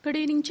Good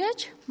evening,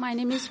 church. My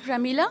name is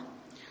Pramila.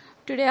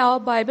 Today our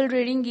Bible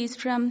reading is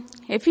from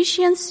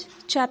Ephesians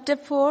chapter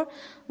 4,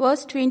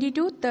 verse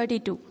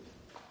 20-32.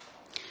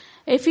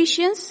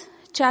 Ephesians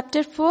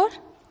chapter 4,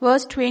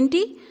 verse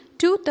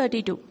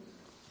 20-32.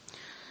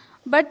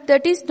 But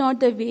that is not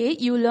the way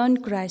you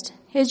learned Christ,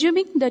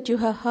 assuming that you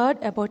have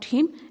heard about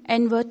him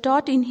and were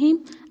taught in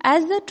him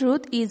as the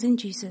truth is in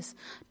Jesus,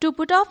 to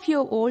put off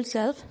your old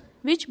self,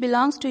 which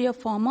belongs to your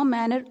former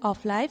manner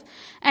of life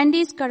and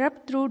is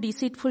corrupt through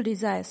deceitful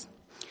desires,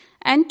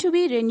 and to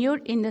be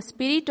renewed in the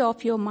spirit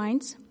of your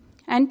minds,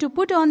 and to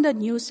put on the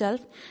new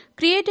self,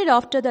 created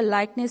after the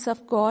likeness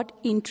of God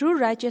in true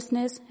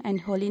righteousness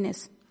and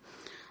holiness.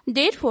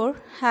 Therefore,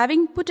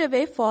 having put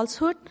away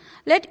falsehood,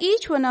 let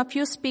each one of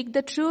you speak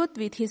the truth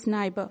with his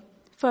neighbor,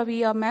 for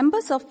we are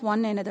members of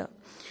one another.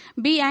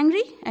 Be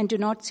angry and do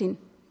not sin.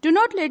 Do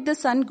not let the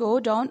sun go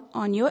down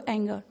on your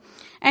anger,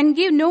 and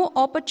give no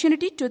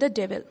opportunity to the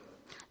devil.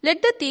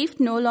 Let the thief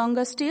no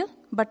longer steal,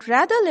 but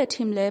rather let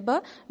him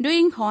labor,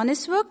 doing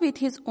honest work with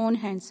his own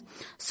hands,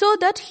 so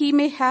that he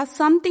may have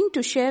something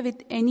to share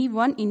with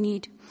anyone in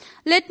need.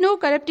 Let no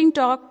corrupting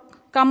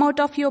talk come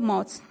out of your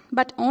mouths,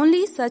 but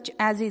only such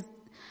as is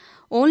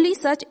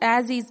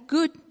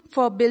good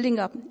for building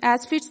up,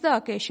 as fits the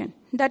occasion,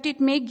 that it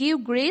may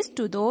give grace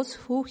to those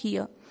who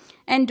hear.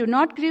 And do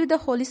not grieve the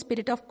Holy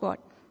Spirit of God,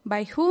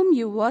 by whom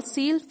you were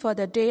sealed for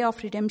the day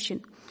of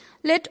redemption.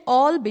 Let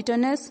all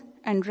bitterness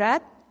and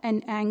wrath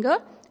and anger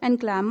and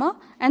clamor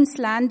and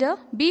slander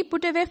be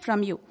put away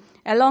from you,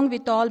 along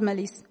with all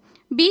malice.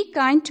 Be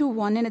kind to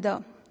one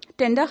another,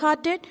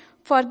 tender-hearted,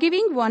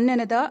 forgiving one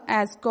another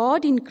as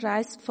God in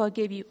Christ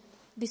forgave you.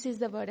 This is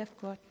the word of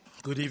God.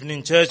 Good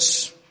evening,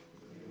 church.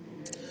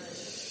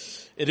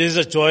 It is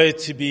a joy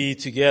to be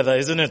together,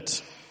 isn't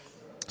it?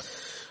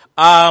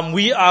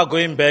 We are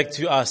going back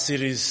to our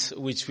series,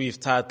 which we've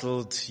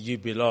titled, You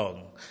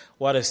Belong.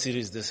 What a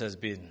series this has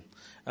been.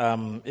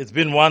 It's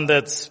been one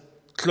that's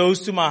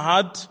close to my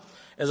heart.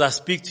 As I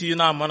speak to you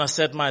now, I'm going to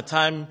set my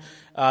time.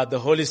 The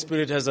Holy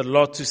Spirit has a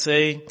lot to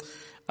say,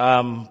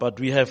 but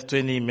we have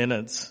 20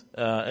 minutes.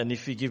 And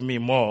if you give me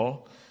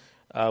more,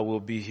 we'll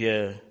be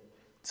here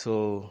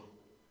till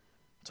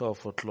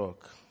 12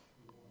 o'clock.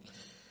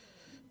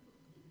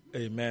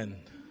 Amen.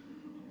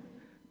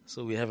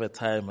 So we have a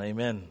time.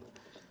 Amen.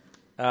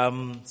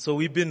 So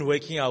we've been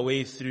working our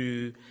way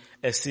through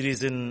a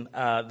series in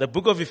the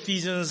book of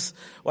Ephesians,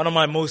 one of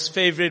my most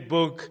favorite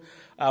book,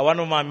 one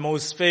of my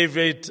most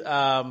favorite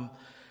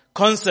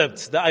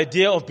concepts, the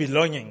idea of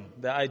belonging,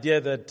 the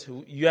idea that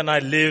you and I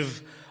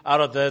live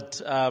out of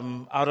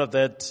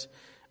that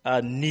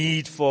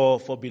need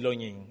for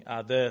belonging.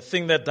 The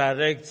thing that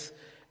directs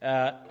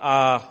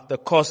the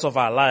course of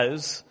our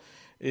lives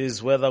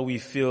is whether we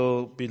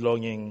feel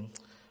belonging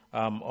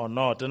or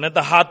not. And at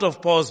the heart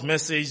of Paul's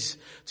message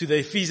to the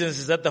Ephesians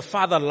is that the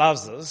Father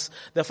loves us.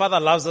 The Father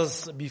loves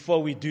us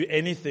before we do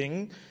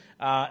anything.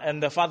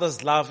 And the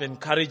Father's love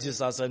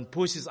encourages us and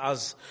pushes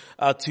us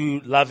to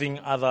loving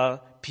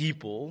other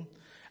people.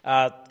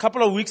 A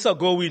couple of weeks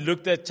ago, we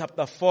looked at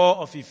chapter 4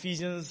 of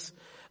Ephesians,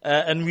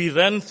 and we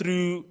ran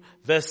through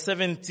verse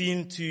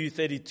 17 to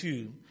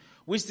 32,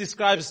 which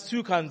describes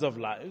two kinds of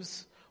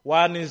lives.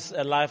 One is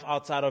a life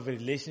outside of a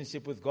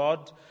relationship with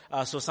God.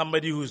 So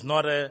somebody who's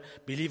not a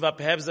believer,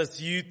 perhaps that's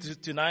you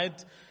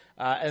tonight,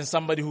 and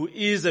somebody who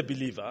is a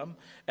believer.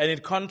 And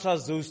it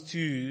contrasts those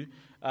two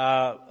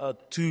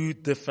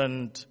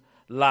different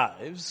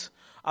lives.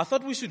 I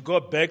thought we should go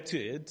back to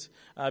it,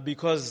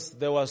 because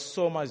there was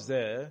so much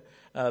there,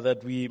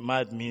 that we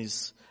might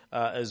miss,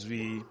 as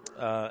we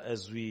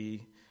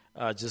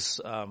just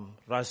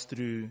rush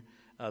through,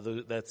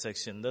 that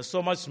section. There's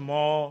so much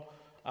more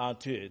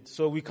to it.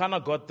 So we kind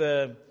of got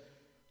the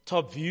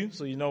top view.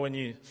 So when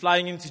you're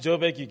flying into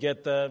Joburg, you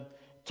get the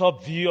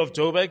top view of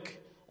Joburg,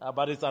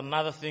 but it's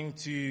another thing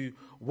to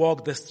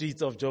walk the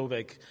streets of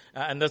Joburg.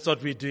 And that's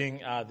what we're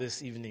doing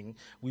this evening.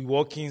 We're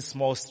walking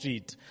Small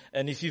Street.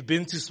 And if you've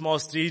been to Small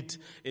Street,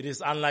 it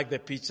is unlike the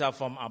picture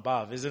from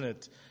above, isn't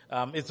it?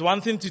 It's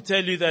one thing to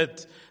tell you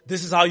that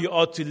this is how you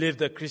ought to live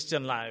the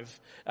Christian life.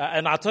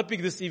 And our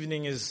topic this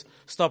evening is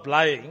stop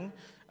lying.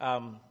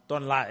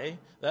 Don't lie.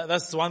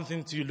 That's one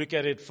thing to look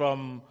at it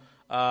from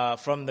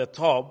the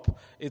top.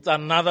 It's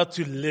another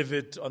to live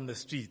it on the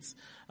streets.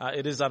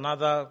 It is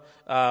another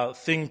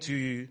thing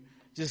to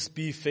just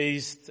be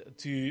faced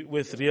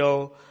with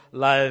real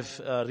life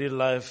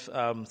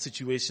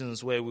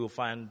situations where we'll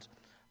find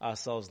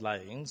ourselves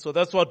lying. So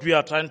that's what we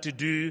are trying to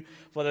do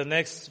for the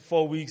next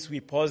 4 weeks.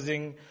 We're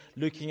pausing,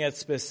 looking at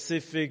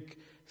specific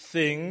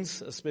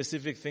things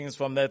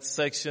from that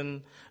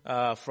section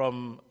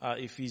from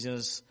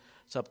Ephesians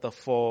chapter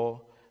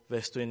 4,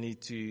 verse 20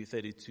 to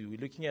 32. We're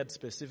looking at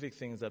specific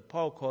things that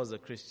Paul calls the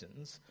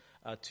Christians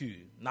to.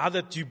 Now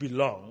that you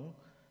belong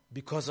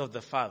because of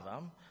the Father,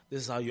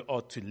 this is how you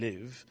ought to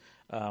live,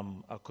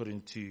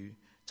 according to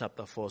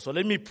chapter 4. So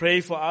let me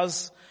pray for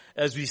us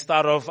as we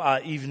start off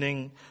our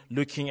evening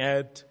looking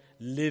at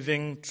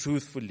living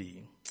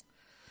truthfully.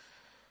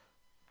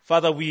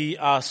 Father, we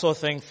are so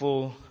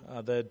thankful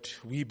that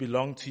we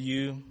belong to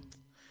you.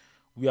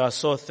 we are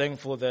so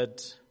thankful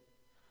that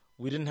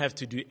we didn't have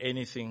to do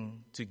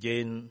anything to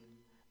gain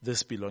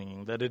this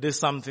belonging, that it is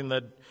something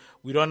that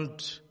we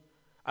don't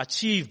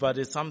achieve, but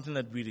it's something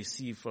that we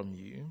receive from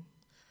you.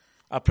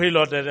 I pray,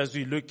 Lord, that as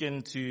we look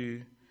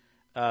into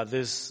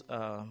this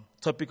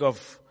topic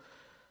of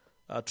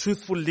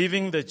truthful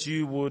living, that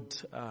you would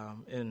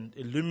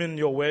illumine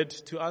your word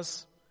to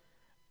us,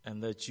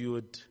 and that you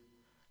would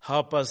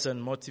help us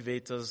and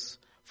motivate us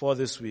for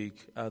this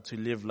week to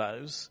live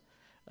lives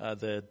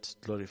that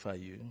glorify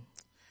you.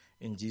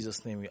 In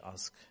Jesus' name we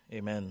ask.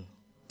 Amen.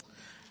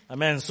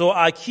 Amen. So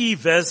our key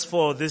verse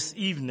for this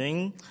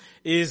evening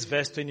is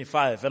verse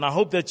 25. And I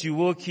hope that you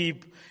will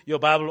keep your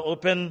Bible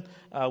open.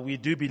 We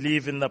do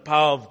believe in the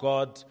power of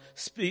God,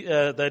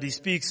 that He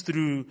speaks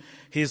through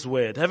His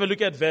word. Have a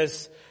look at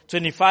verse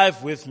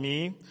 25 with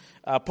me.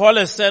 Paul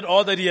has said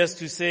all that he has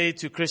to say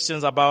to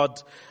Christians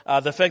about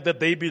the fact that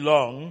they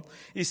belong.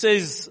 He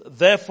says,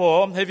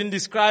 therefore, having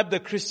described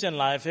the Christian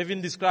life,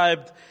 having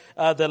described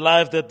the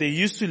life that they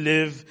used to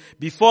live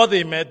before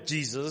they met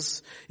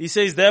Jesus, he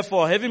says,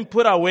 therefore, having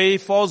put away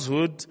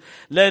falsehood,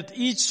 let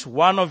each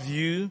one of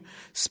you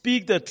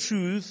speak the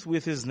truth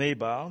with his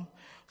neighbor,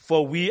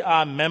 for we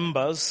are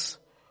members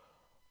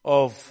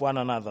of one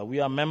another. We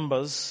are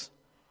members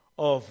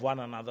of one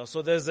another.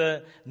 So there's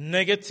a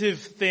negative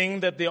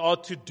thing that they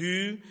ought to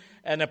do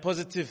and a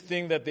positive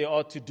thing that they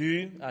ought to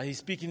do. He's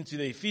speaking to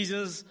the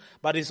Ephesians,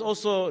 but he's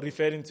also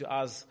referring to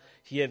us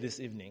here this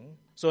evening.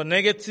 So a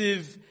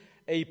negative,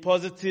 a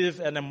positive,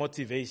 and a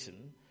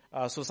motivation.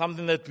 So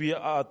something that we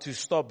are to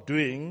stop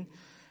doing,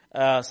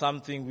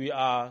 something we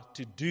are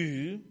to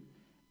do,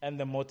 and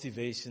the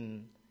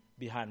motivation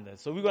behind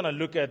that. So we're going to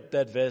look at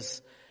that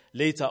verse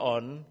later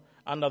on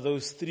under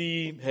those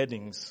three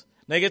headings: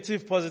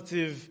 negative,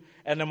 positive,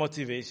 and a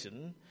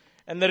motivation.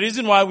 And the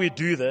reason why we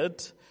do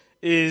that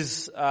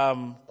is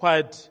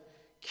quite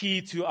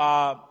key to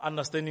our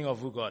understanding of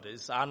who God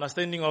is, our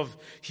understanding of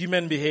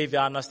human behavior,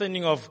 our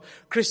understanding of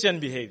Christian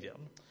behavior.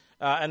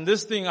 And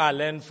this thing I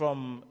learned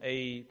from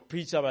a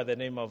preacher by the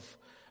name of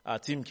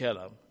Tim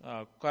Keller,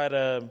 quite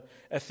a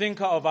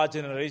thinker of our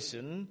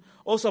generation.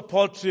 Also,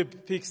 Paul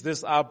Tripp picks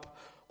this up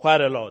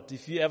quite a lot.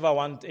 If you ever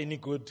want any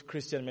good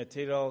Christian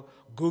material,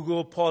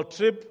 Google Paul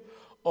Tripp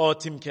or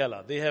Tim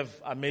Keller. They have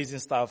amazing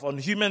stuff on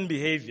human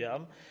behavior.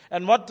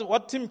 And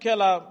what Tim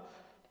Keller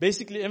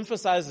basically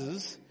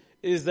emphasizes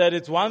is that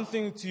it's one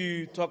thing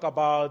to talk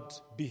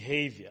about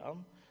behavior.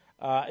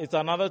 It's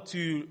another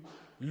to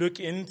look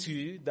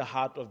into the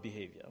heart of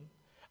behavior.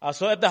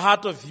 So at the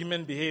heart of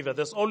human behavior,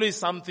 there's always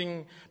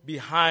something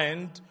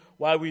behind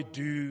why we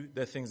do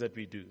the things that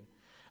we do.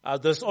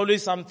 There's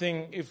always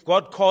something. If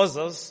God calls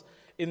us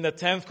in the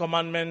 10th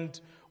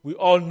commandment, we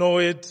all know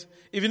it.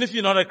 Even if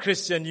you're not a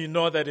Christian, you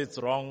know that it's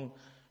wrong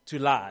to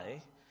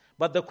lie.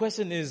 But the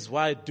question is,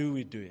 why do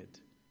we do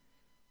it?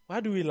 Why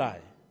do we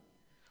lie?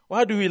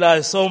 Why do we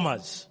lie so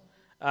much?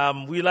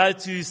 We lie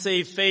to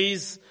save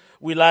face.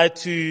 We lie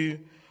to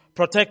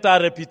protect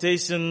our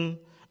reputation.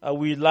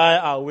 We lie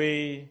our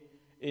way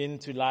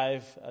into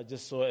life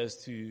just so as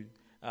to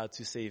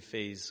save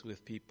face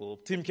with people.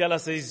 Tim Keller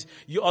says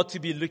you ought to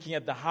be looking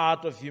at the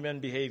heart of human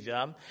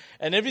behavior.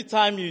 And every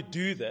time you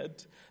do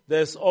that,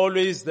 there's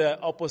always the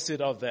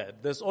opposite of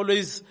that. There's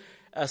always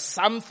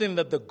something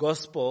that the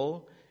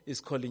gospel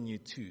is calling you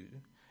to.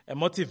 A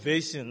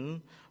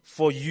motivation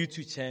for you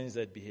to change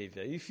that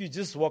behavior. If you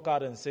just walk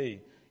out and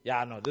say,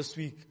 yeah, no, this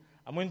week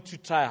I'm going to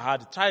try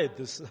hard. Try it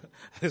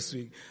this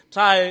week.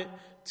 Try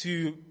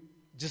to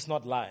just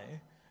not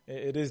lie.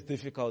 It is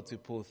difficult to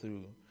pull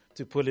through,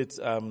 to pull it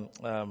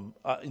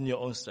in your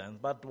own strength.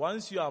 But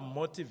once you are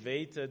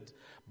motivated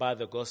by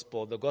the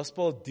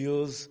gospel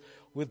deals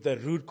with the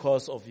root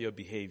cause of your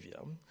behavior.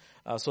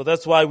 So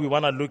that's why we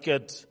want to look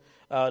at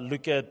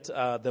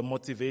the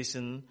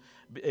motivation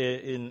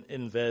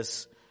in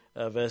verse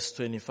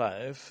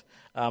 25.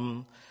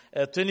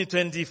 A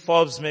 2020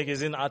 Forbes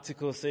magazine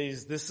article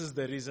says this is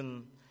the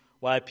reason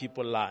why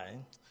people lie,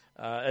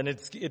 and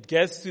it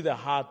gets to the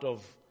heart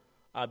of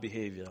our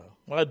behavior.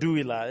 Why do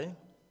we lie?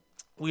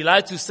 We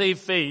lie to save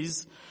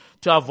face,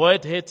 to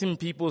avoid hurting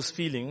people's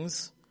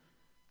feelings,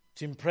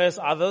 to impress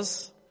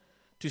others,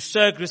 to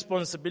shirk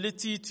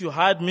responsibility, to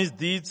hide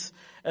misdeeds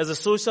as a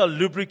social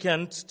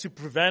lubricant, to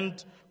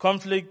prevent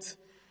conflict,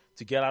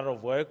 to get out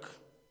of work.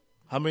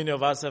 How many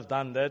of us have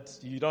done that?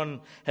 You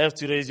don't have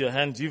to raise your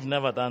hand. You've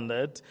never done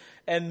that.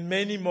 And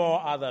many more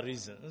other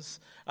reasons.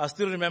 I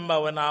still remember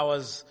when I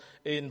was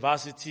in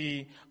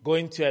varsity,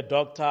 going to a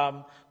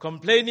doctor,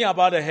 complaining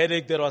about a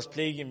headache that was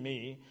plaguing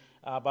me.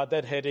 But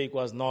that headache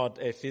was not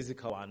a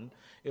physical one.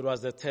 It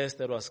was the test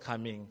that was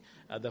coming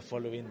the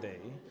following day.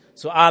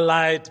 So I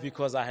lied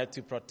because I had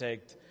to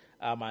protect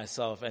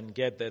myself and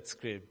get that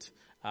script.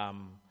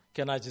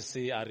 Can I just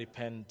say I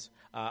repent?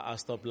 I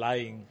stopped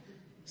lying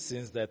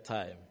since that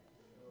time.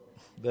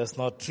 That's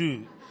not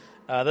true.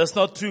 That's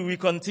not true. We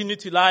continue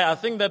to lie. I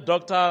think that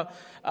doctor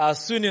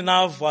soon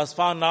enough was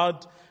found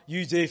out,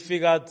 UJ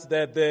figured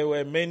that there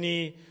were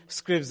many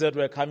scripts that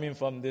were coming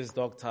from this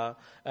doctor,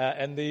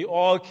 and they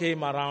all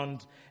came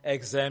around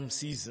exam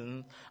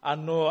season. I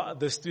know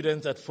the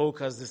students at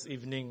Focus this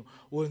evening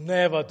will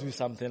never do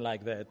something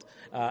like that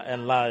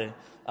and lie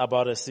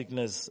about a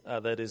sickness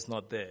that is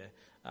not there.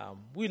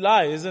 We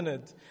lie, isn't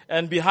it?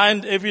 And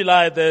behind every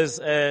lie, there's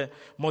a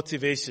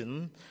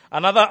motivation.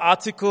 Another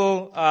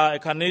article, a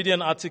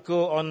Canadian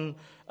article on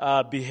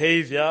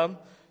behavior,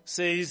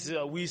 says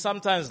we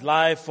sometimes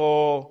lie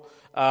for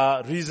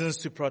reasons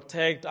to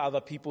protect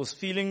other people's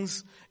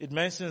feelings. It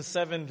mentions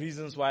 7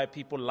 reasons why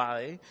people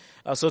lie.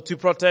 So to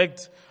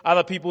protect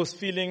other people's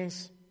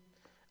feelings.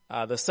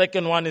 The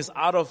second one is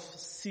out of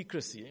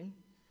secrecy.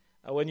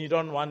 When you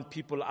don't want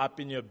people up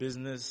in your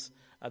business.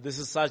 This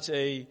is such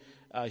a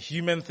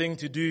human thing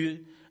to do,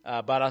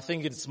 but I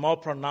think it's more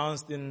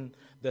pronounced in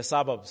the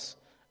suburbs.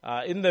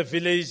 In the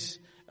village,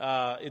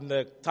 in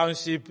the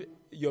township,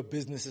 your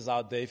business is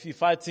out there. If you're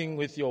fighting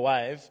with your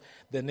wife,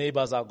 the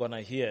neighbors are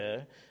gonna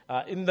hear.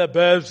 In the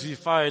burbs, we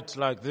fight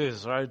like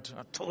this, right?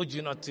 I told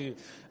you not to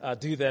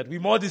do that. We're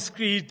more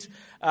discreet,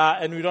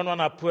 and we don't want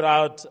to put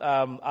out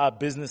our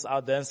business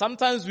out there. And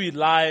sometimes we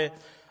lie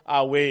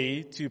our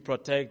way to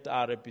protect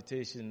our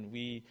reputation.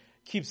 We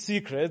keep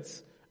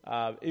secrets,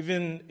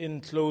 even in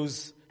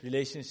close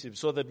relationships,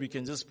 so that we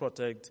can just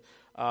protect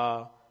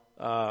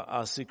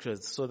our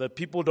secrets, so that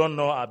people don't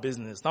know our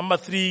business. Number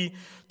 3,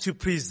 to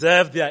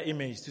preserve their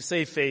image, to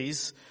save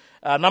face.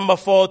 Number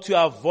 4,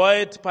 to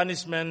avoid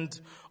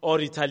punishment or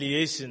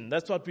retaliation.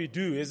 That's what we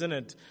do, isn't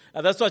it?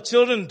 That's what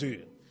children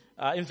do.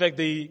 In fact,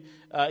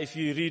 if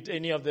you read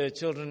any of the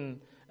children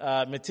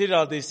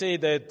material, they say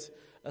that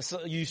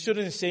you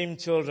shouldn't shame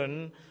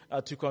children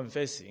to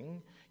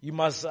confessing. You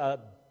must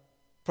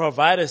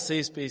provide a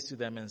safe space to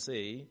them and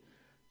say,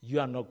 you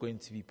are not going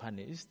to be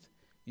punished.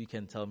 You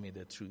can tell me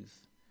the truth.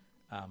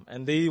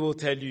 And they will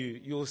tell you,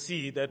 you'll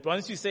see that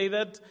once you say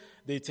that,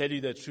 they tell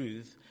you the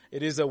truth.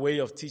 It is a way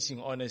of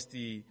teaching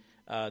honesty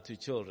to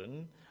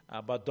children.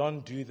 But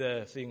don't do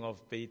the thing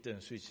of bait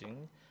and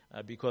switching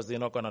because they're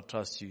not going to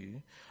trust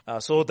you.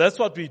 So that's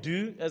what we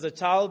do. As a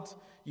child,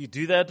 you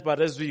do that.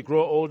 But as we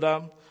grow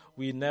older,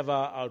 we never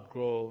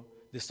outgrow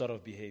this sort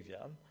of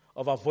behavior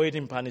of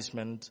avoiding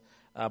punishment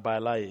by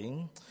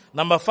lying.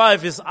 Number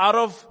 5 is out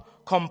of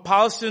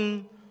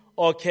compulsion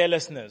or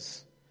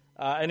carelessness.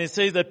 And it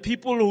says that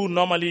people who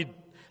normally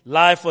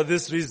lie for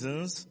this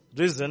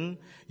reason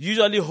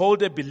usually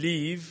hold a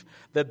belief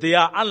that they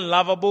are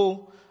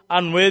unlovable,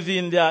 unworthy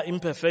in their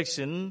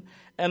imperfection,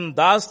 and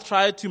thus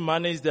try to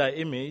manage their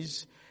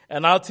image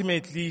and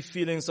ultimately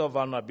feelings of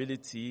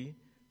vulnerability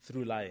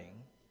through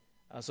lying.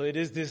 So it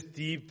is this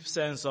deep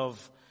sense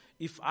of,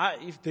 if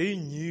they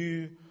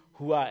knew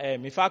who I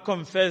am, if I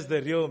confess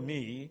the real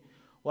me,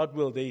 what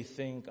will they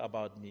think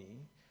about me?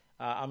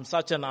 I'm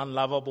such an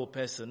unlovable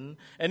person.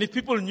 And if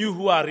people knew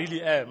who I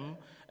really am,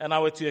 and I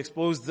were to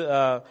expose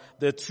the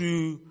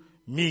true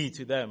me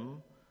to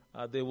them,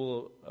 they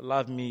will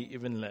love me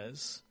even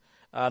less.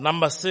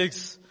 Number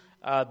 6,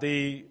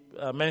 they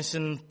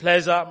mention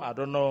pleasure. I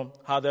don't know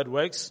how that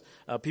works.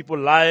 People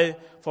lie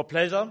for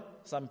pleasure.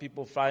 Some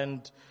people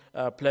find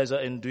pleasure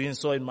in doing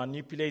so, in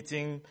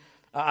manipulating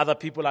other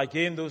people.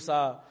 Again, those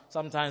are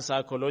sometimes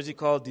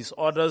psychological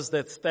disorders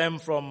that stem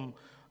from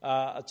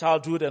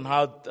childhood and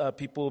how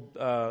people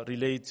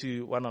relate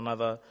to one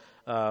another,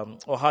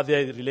 or how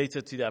they are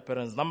related to their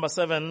parents. Number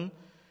 7,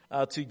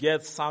 to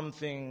get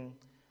something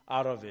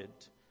out of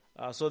it.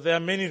 So there are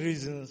many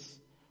reasons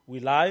we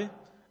lie.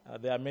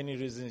 There are many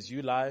reasons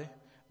you lie.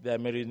 There are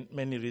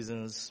many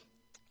reasons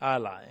I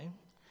lie.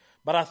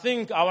 But I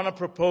think I want to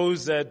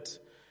propose that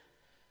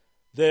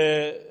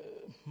the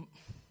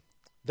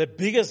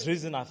biggest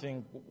reason I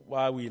think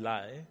why we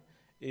lie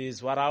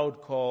is what I would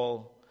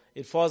call,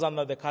 it falls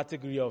under the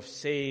category of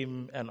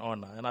shame and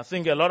honor. And I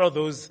think a lot of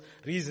those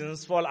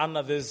reasons fall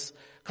under this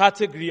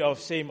category of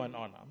shame and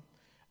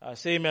honor.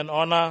 Shame and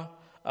honor,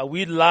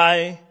 we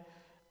lie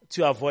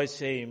to avoid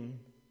shame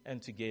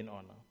and to gain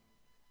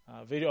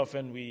honor. Very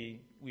often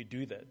we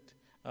do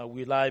that.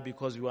 We lie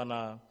because we want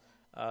to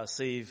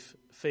save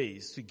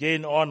face, to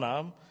gain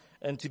honor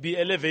and to be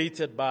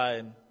elevated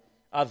by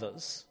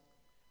others.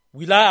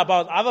 We lie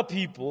about other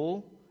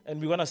people, and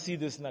we're going to see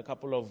this in a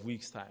couple of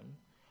weeks' time.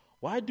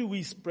 Why do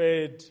we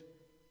spread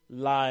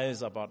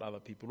lies about other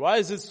people? Why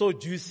is it so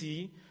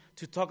juicy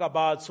to talk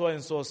about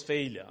so-and-so's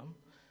failure?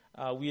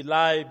 We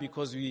lie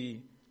because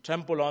we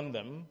trample on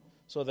them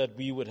so that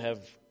we would have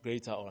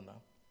greater honor.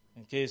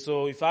 Okay,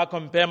 so if I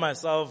compare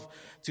myself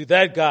to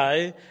that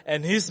guy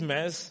and his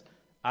mess,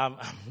 I'm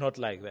not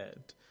like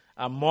that.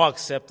 I'm more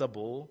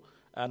acceptable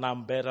and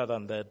I'm better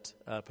than that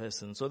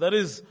person. So that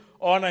is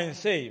honor and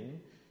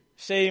shame.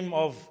 Shame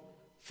of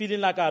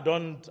feeling like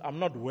I'm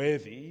not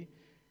worthy,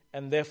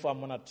 and therefore I'm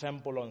going to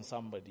trample on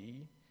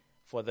somebody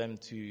for them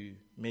to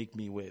make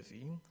me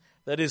worthy.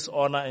 That is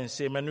honor and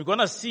shame. And we're going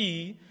to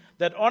see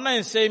that honor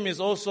and shame is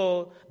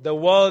also the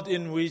world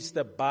in which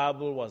the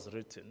Bible was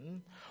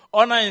written.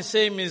 Honor and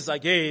shame is,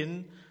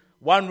 again,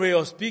 one way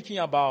of speaking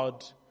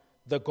about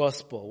the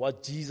gospel,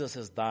 what Jesus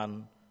has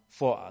done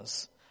for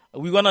us.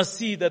 we're going to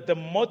see that the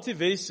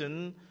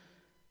motivation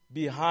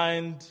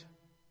behind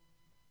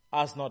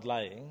us not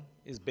lying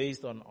is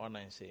based on honor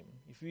and shame.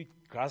 If we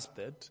grasp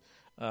that,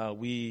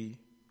 we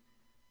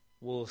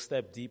will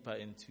step deeper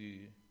into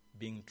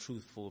being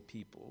truthful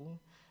people.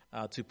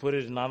 To put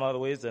it in other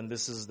ways, and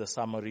this is the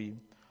summary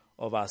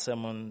of our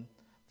sermon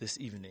this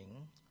evening,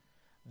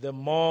 the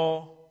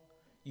more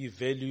you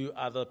value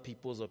other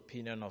people's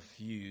opinion of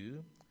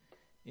you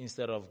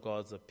instead of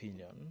God's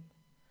opinion,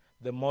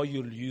 the more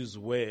you'll use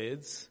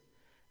words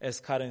as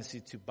currency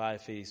to buy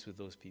face with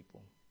those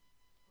people.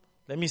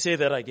 Let me say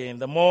that again.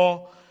 The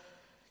more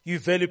you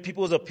value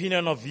people's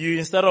opinion of you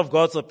instead of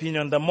God's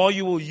opinion, the more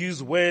you will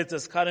use words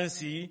as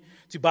currency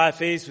to buy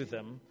face with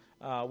them.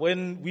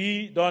 When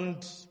we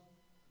don't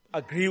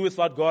agree with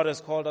what God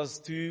has called us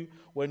to,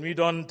 when we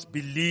don't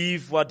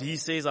believe what He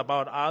says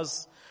about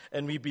us,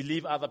 and we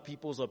believe other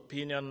people's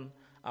opinion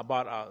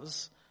about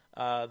us,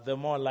 the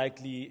more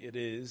likely it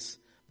is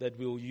that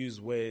we'll use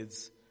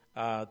words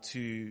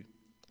to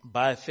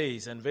buy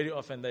face. And very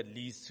often that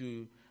leads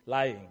to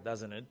lying,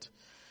 doesn't it?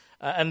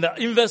 And the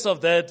inverse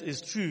of that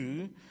is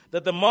true,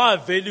 that the more I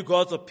value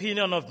God's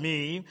opinion of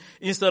me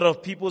instead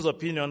of people's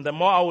opinion, the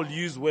more I will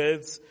use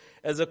words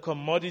as a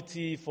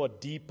commodity for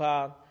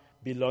deeper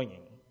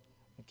belonging.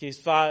 Okay,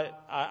 so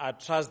I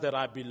trust that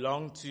I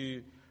belong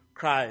to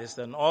Christ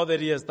and all that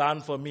He has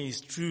done for me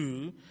is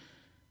true,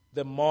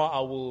 the more I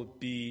will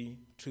be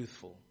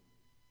truthful.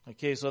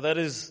 Okay, so that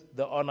is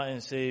the honor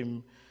and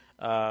shame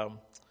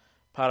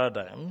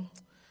paradigm.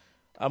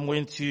 I'm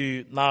going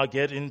to now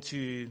get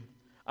into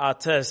our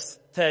text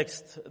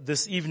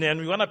this evening, and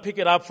we're going to pick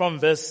it up from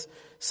verse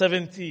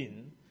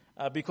 17,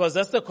 because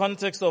that's the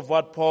context of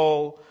what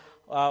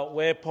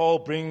where Paul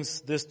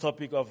brings this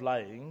topic of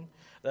lying.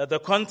 The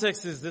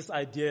context is this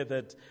idea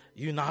that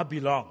you now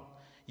belong.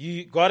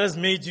 God has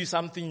made you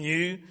something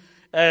new,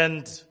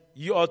 and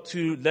you ought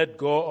to let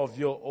go of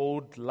your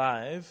old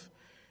life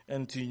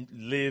and to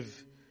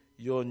live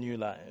your new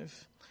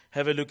life.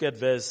 Have a look at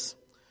verse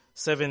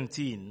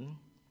 17.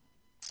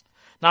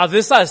 Now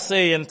this I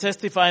say and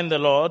testify in the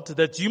Lord,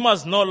 that you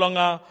must no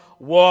longer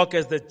walk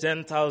as the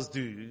Gentiles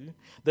do.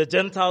 The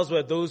Gentiles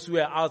were those who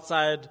were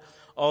outside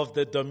of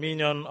the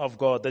dominion of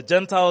God. The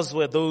Gentiles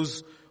were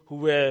those who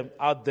were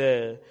out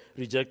there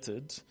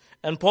rejected.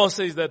 And Paul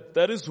says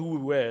that is who we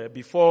were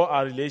before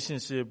our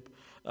relationship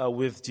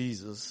with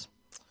Jesus.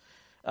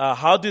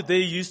 How did they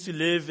used to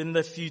live? In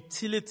the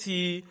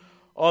futility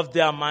of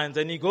their minds.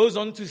 And he goes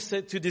on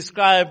to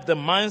describe the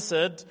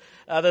mindset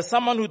that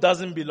someone who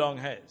doesn't belong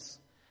has.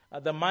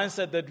 The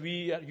mindset that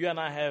you and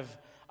I have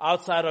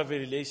outside of a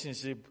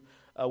relationship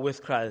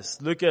with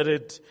Christ. Look at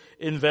it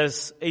in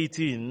verse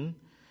 18.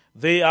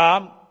 They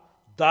are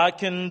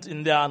darkened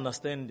in their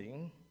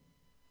understanding.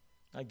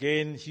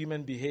 Again,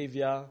 human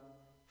behavior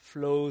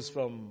flows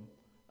from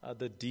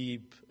the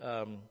deep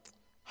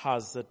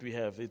hearts that we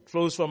have. It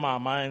flows from our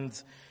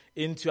minds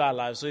into our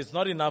lives. So it's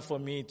not enough for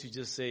me to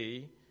just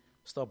say,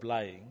 stop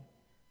lying.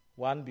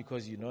 One,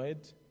 because you know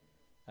it.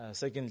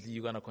 Secondly,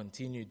 you're going to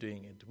continue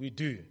doing it. We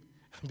do,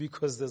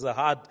 because there's a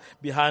heart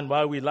behind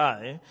why we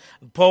lie.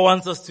 Paul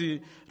wants us to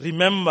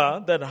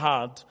remember that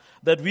heart,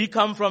 that we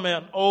come from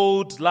an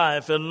old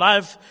life, a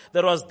life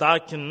that was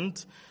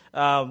darkened.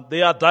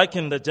 They are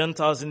darkened, the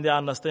Gentiles, in their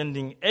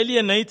understanding,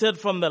 alienated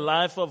from the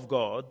life of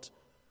God.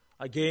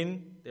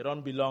 Again, they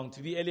don't belong.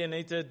 To be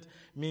alienated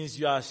means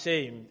you are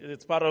ashamed.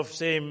 It's part of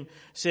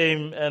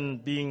shame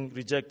and being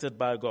rejected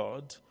by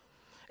God.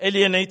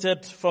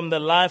 Alienated from the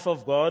life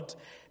of God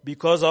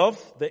because of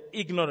the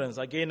ignorance,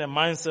 again a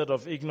mindset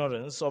of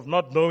ignorance, of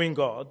not knowing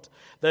God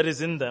that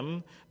is in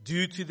them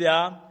due to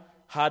their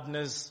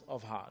hardness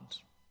of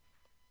heart.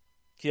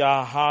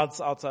 Our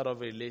hearts outside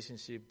of a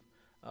relationship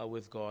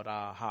with God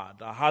are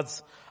hard. Our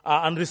hearts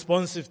are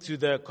unresponsive to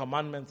the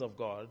commandments of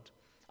God.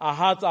 Our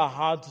hearts are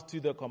hard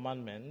to the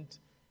commandment,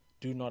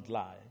 do not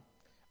lie,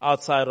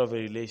 outside of a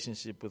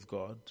relationship with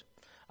God.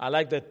 I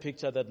like that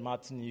picture that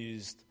Martin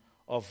used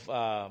of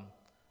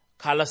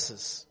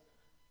calluses.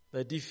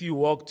 That if you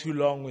walk too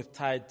long with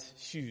tight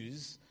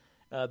shoes,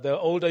 the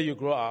older you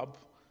grow up,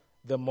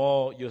 the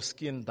more your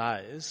skin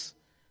dies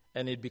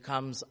and it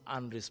becomes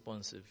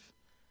unresponsive.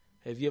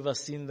 Have you ever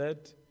seen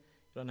that?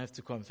 You don't have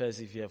to confess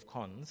if you have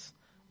cons.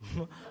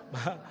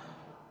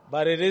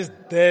 But it is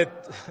dead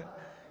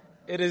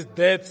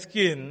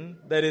skin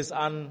that is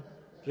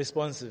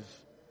unresponsive.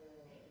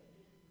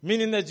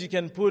 Meaning that you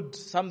can put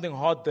something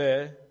hot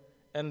there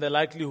and the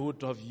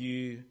likelihood of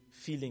you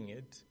feeling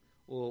it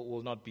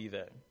will not be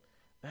there.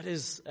 That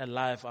is a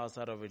life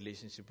outside of a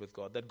relationship with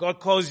God. That God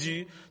calls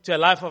you to a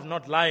life of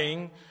not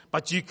lying,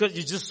 but you're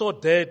just so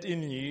dead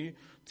in you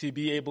to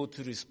be able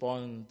to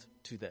respond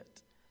to that.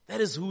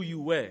 That is who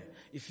you were.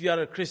 If you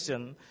are a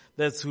Christian,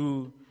 that's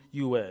who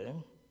you were.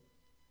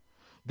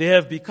 They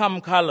have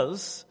become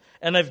callous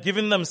and have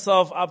given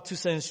themselves up to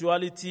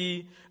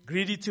sensuality,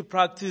 greedy to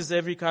practice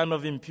every kind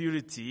of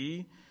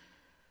impurity.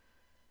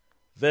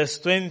 Verse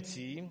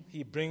 20,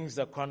 he brings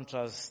the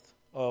contrast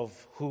of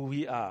who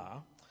we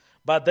are.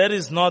 But that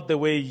is not the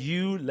way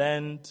you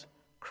learned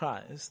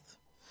Christ.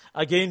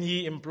 Again,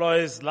 he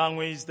employs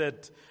language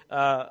that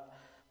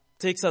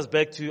takes us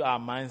back to our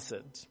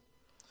mindset.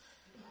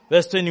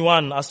 Verse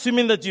 21,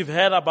 assuming that you have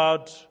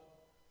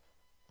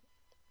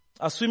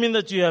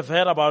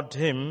heard about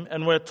him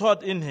and were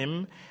taught in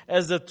him,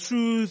 as the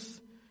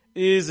truth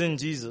is in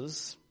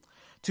Jesus,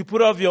 to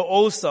put off your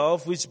old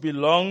self, which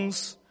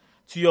belongs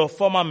to your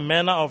former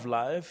manner of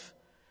life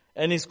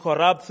and is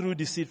corrupt through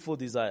deceitful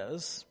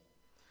desires.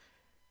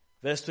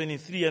 Verse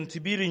 23, and to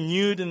be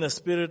renewed in the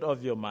spirit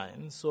of your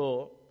mind.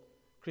 So,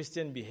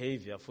 Christian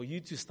behavior, for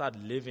you to start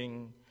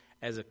living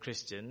as a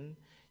Christian,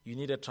 you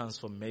need a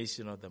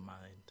transformation of the mind.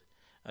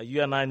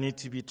 You and I need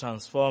to be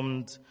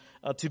transformed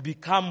to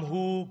become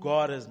who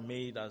God has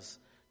made us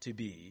to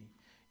be.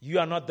 You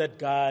are not that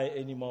guy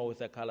anymore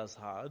with a callous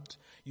heart.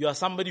 You are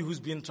somebody who's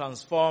been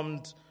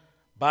transformed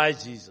by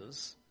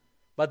Jesus.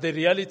 But the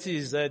reality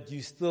is that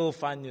we still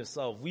find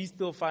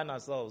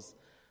ourselves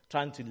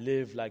trying to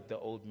live like the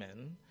old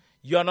man.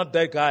 You are not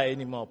that guy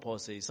anymore, Paul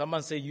says.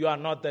 Someone say, you are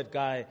not that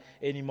guy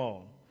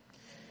anymore.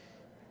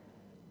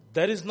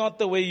 That is not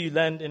the way you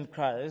land in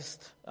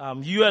Christ.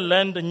 You are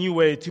learned a new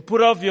way to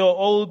put off your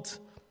old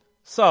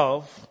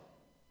self,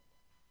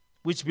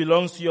 which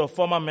belongs to your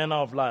former manner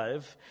of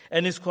life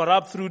and is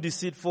corrupt through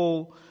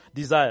deceitful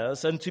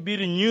desires, and to be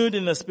renewed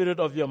in the spirit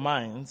of your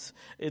minds.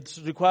 It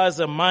requires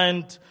a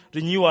mind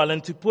renewal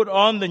and to put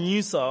on the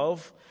new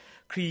self,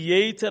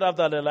 created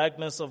after the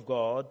likeness of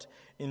God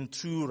in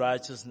true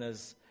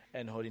righteousness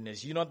and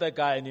holiness. You're not that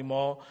guy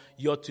anymore.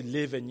 You're to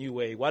live a new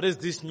way. What is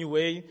this new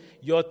way?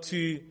 You're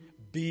to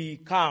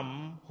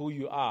become who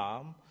you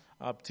are,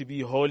 to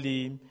be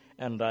holy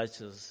and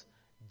righteous,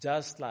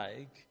 just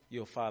like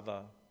your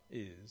Father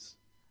is.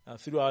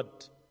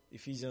 Throughout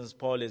Ephesians,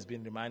 Paul has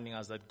been reminding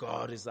us that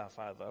God is our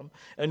Father,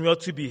 and we ought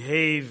to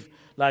behave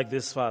like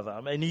this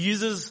Father. And he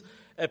uses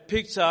a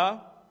picture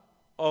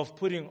of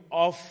putting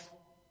off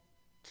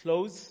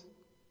clothes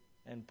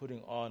and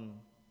putting on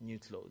new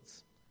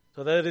clothes.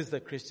 So that is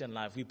the Christian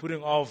life. We're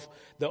putting off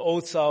the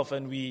old self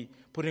and we're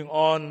putting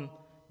on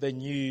the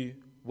new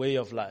way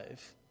of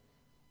life.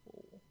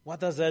 What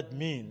does that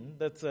mean?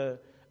 That's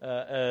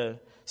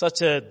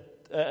such an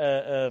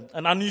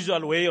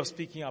unusual way of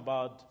speaking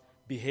about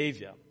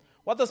behavior.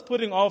 What does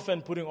putting off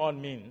and putting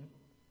on mean?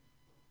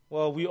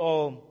 Well, we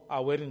all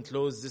are wearing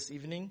clothes this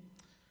evening.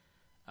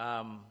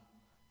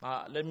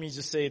 Let me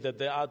just say that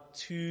there are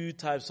two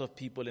types of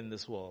people in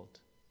this world.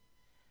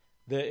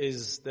 There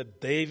is the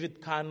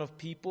David kind of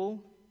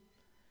people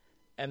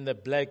and the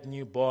black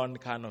newborn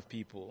kind of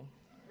people.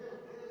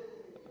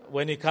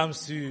 When it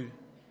comes to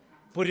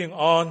putting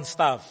on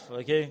stuff,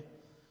 okay?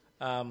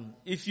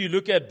 If you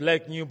look at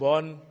black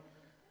newborn,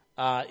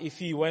 if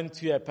he went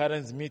to a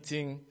parents'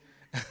 meeting,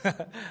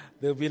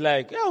 they'll be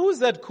like, yeah, who's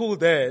that cool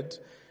dad?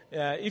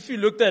 If you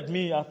looked at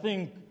me, I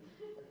think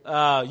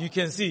you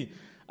can see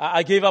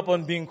I gave up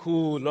on being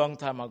cool a long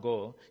time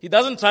ago. He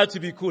doesn't try to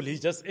be cool, he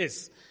just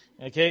is.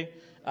 Okay?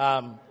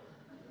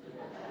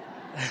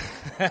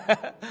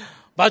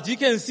 But you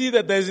can see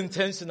that there's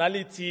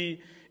intentionality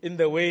in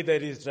the way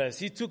that he's dressed.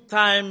 He took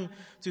time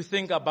to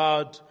think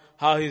about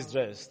how he's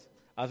dressed.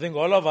 I think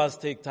all of us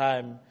take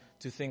time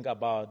to think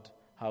about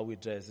how we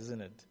dress,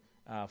 isn't it?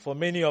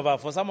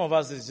 For some of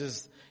us, it's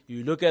just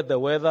you look at the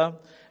weather,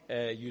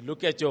 you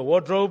look at your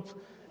wardrobe,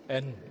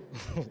 and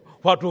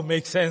what will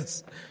make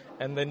sense,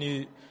 and then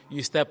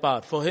you step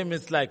out. For him,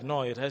 it's like,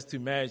 no, it has to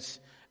match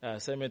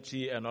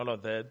symmetry and all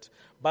of that.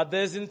 But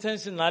there's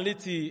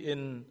intentionality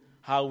in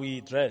how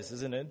we dress,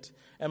 isn't it?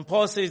 And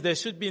Paul says there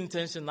should be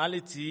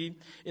intentionality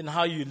in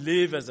how you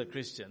live as a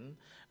Christian.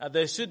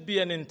 There should be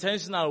an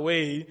intentional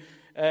way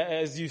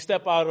as you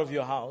step out of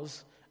your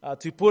house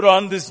to put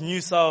on this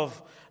new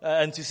self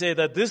and to say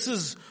that this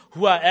is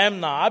who I am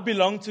now. I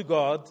belong to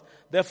God.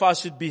 Therefore, I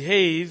should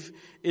behave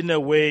in a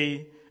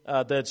way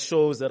that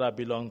shows that I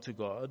belong to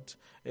God.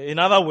 In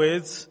other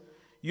words,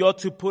 you ought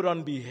to put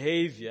on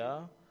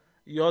behavior.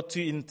 You ought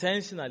to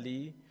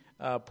intentionally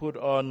put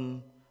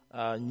on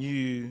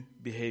new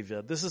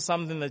behavior. This is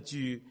something that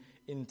you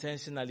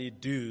intentionally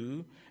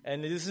do,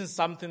 and this is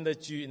something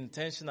that you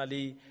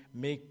intentionally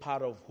make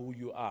part of who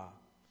you are.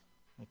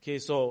 Okay,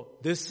 so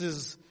this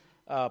is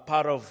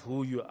part of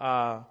who you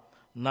are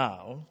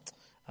now.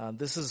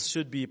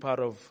 Should be part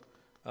of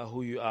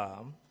who you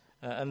are.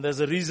 And there's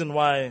a reason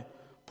why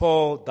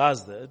Paul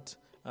does that,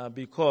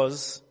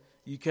 because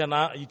you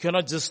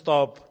cannot just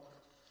stop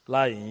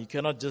lying. You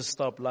cannot just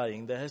stop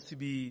lying. There has to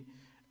be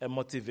a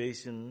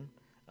motivation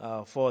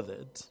for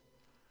that.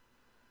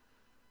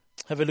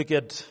 Have a look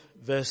at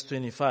verse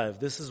 25.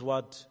 This is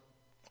what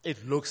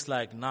it looks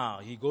like now.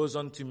 He goes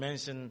on to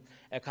mention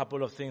a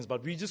couple of things,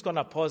 but we're just going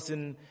to pause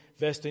in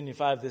verse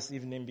 25 this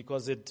evening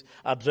because it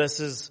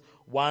addresses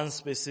one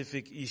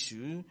specific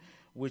issue,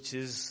 which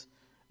is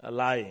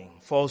lying,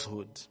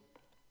 falsehood.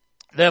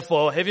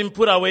 Therefore, having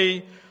put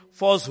away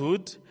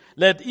falsehood,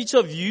 let each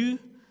of you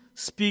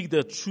speak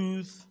the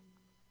truth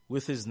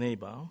with his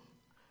neighbor,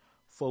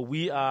 for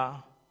we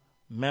are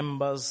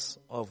members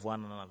of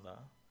one another.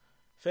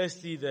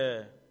 Firstly,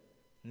 the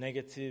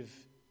negative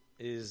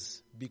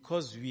is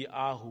because we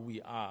are who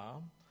we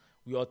are,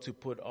 we ought to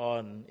put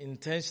on,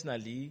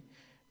 intentionally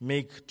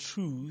make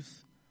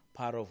truth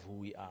part of who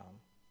we are.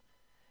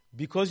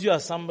 Because you are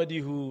somebody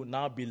who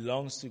now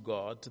belongs to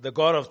God, the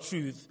God of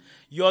truth,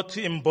 you ought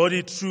to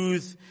embody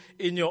truth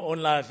in your own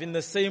life in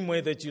the same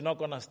way that you're not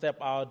going to step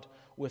out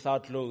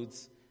without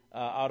clothes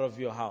out of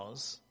your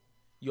house.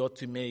 You ought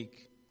to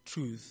make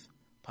truth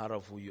part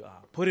of who you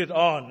are. Put it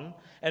on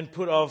and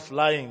put off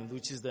lying,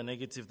 which is the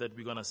negative that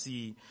we're going to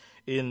see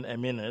in a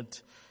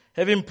minute.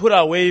 Having put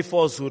away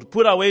falsehood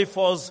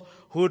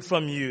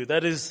from you.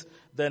 That is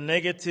the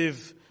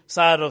negative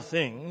side of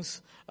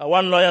things.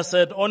 One lawyer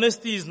said,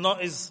 honesty is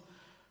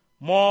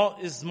more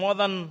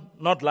than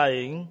not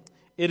lying.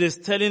 It is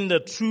telling the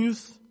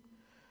truth.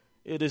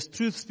 It is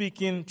truth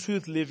speaking,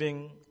 truth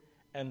living,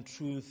 and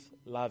truth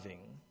loving.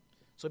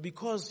 So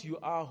because you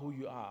are who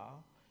you are,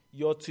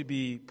 you ought to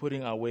be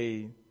putting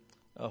away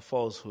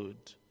falsehood.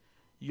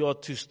 You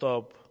ought to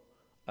stop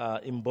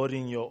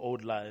embodying your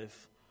old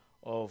life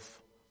of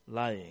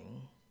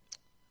lying.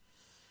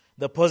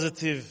 The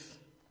positive,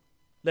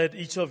 let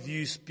each of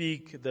you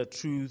speak the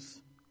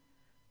truth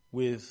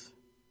with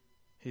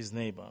his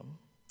neighbor.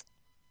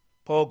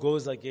 Paul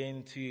goes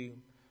again to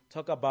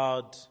talk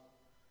about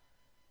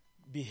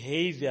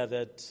behavior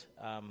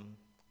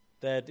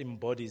that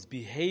embodies,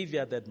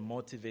 behavior that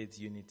motivates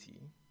unity.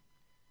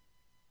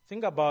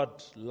 Think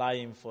about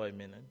lying for a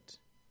minute.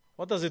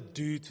 What does it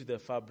do to the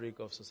fabric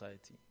of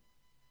society?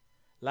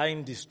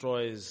 Lying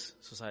destroys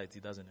society,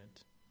 doesn't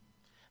it?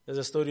 There's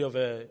a story of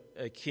a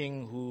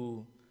king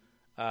who,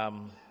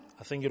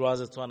 I think it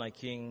was a XIII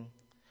king,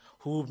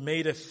 who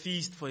made a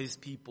feast for his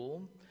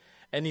people,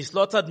 and he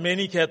slaughtered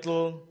many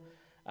cattle,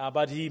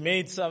 but he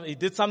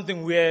did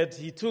something weird.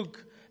 He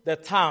took the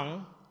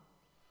tongue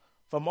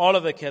from all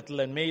of the cattle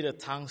and made a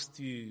tongue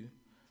stew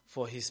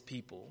for his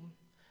people,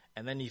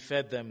 and then he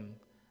fed them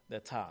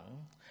the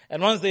tongue.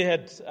 And once they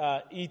had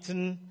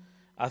eaten,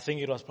 I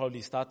think it was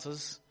probably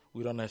starters.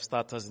 We don't have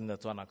starters in the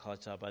XIII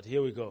culture, but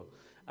here we go.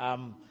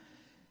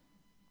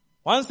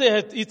 Once they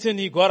had eaten,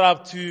 he got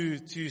up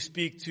to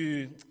speak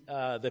to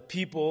the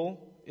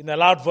people in a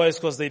loud voice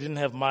because they didn't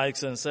have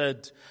mics and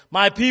said,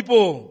 "My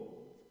people,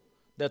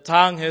 the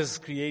tongue has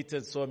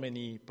created so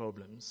many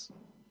problems.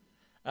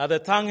 The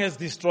tongue has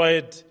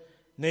destroyed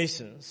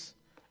nations.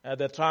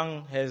 The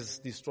tongue has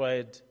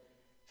destroyed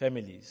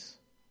families.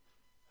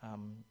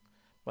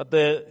 But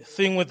the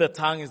thing with the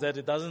tongue is that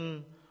it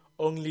doesn't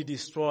only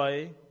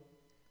destroy,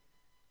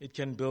 it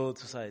can build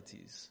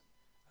societies.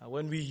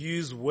 When we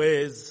use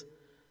words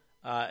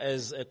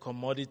as a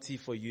commodity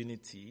for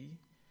unity,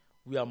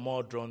 we are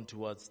more drawn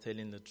towards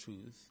telling the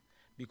truth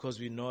because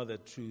we know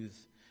that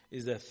truth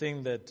is the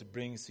thing that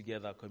brings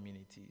together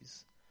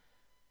communities.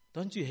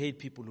 Don't you hate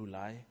people who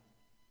lie?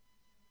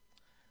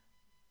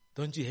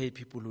 Don't you hate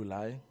people who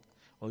lie?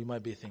 Or you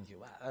might be thinking,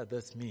 wow,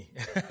 that's me.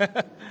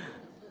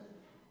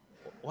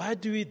 Why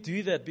do we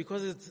do that?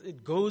 Because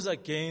it goes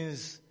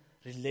against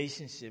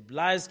relationship.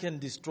 Lies can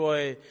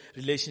destroy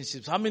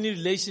relationships. How many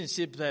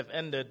relationships have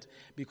ended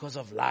because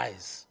of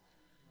lies?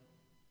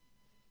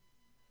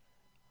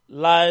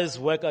 Lies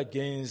work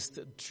against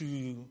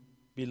true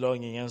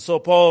belonging. And so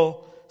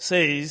Paul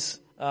says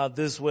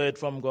this word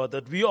from God,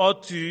 that we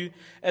ought to,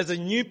 as a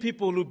new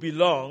people who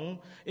belong,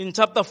 in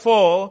chapter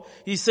 4,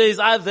 he says,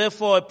 I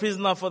therefore, a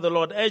prisoner for the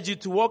Lord, urge you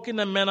to walk in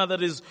a manner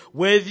that is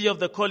worthy of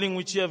the calling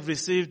which you have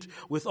received,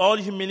 with all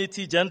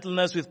humility,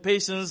 gentleness, with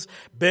patience,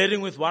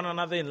 bearing with one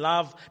another in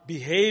love,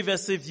 behave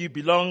as if you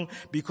belong,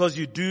 because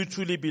you do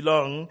truly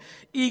belong,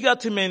 eager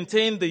to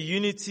maintain the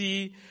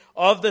unity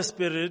of the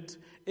Spirit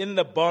in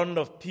the bond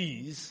of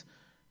peace.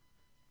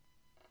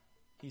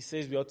 He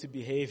says we ought to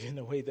behave in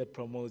a way that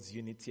promotes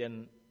unity,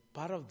 and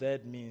part of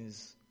that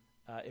means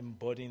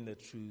embodying the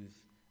truth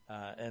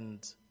and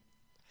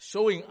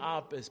showing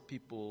up as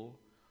people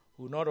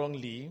who not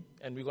only,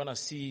 and we're going to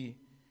see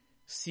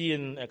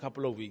in a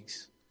couple of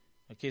weeks,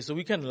 okay, so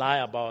we can lie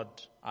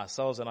about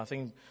ourselves, and I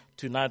think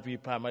tonight we're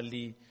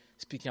primarily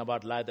speaking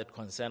about lie that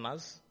concern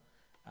us,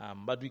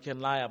 but we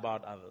can lie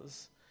about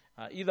others.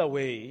 Either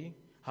way,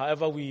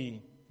 however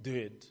we do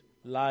it,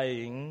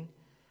 lying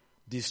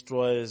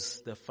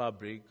destroys the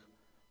fabric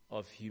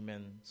of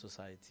human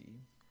society.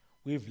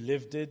 We've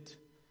lived it.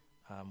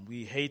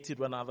 We hate it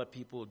when other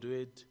people do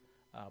it.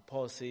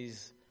 Paul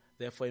says,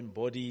 therefore,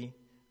 embody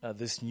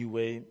this new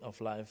way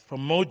of life.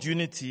 Promote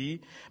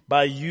unity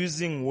by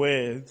using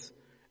words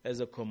as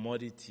a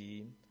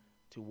commodity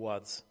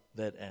towards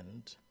that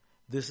end.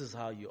 This is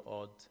how you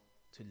ought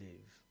to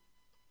live.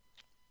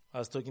 I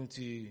was talking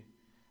to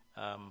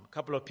a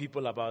couple of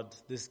people about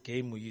this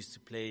game we used to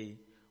play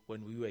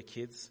when we were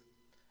kids.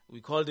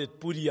 We called it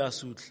Pudia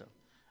Sutla.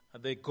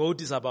 The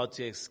goat is about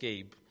to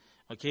escape.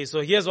 Okay,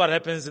 so here's what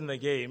happens in the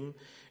game,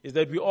 is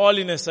that we're all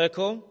in a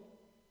circle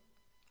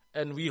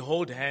and we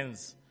hold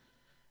hands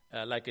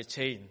like a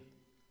chain.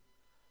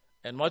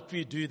 And what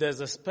we do, there's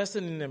this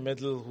person in the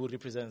middle who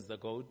represents the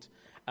goat.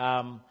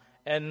 And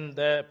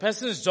the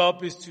person's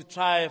job is to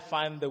try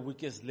find the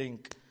weakest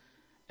link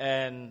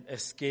and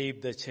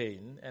escape the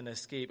chain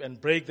and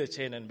break the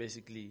chain and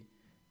basically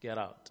get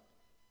out.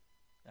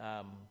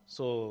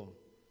 So,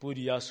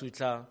 Pudi ya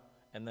sutla,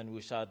 and then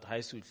we shout Hai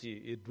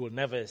Sutli, it will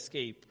never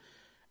escape.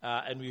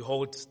 And we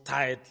hold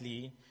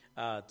tightly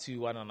to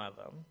one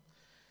another.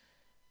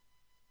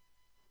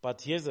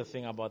 But here's the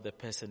thing about the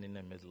person in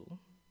the middle.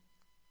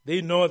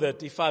 They know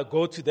that if I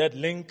go to that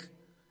link,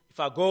 if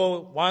I go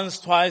once,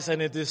 twice,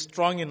 and it is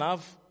strong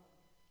enough,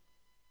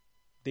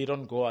 they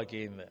don't go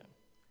again there.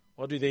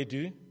 What do?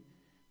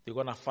 They're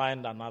going to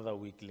find another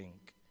weak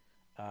link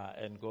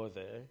and go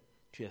there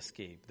to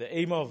escape. The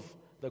aim of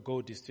the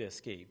goat is to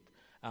escape.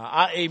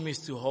 Our aim is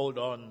to hold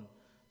on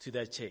to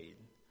that chain.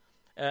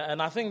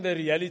 And I think the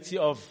reality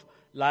of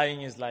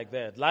lying is like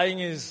that. Lying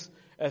is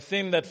a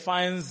thing that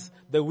finds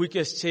the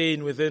weakest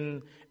chain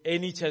within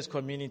any church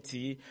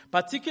community.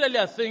 Particularly,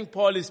 I think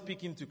Paul is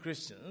speaking to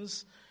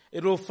Christians.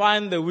 It will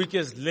find the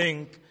weakest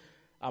link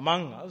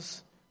among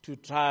us to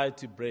try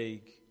to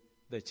break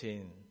the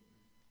chain.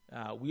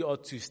 We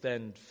ought to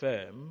stand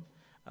firm.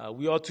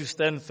 We ought to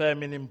stand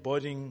firm in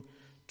embodying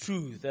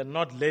truth and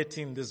not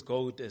letting this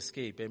goat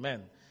escape.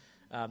 Amen.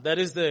 That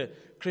is the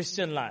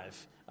Christian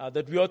life.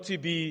 That we ought to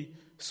be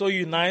so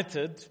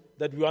united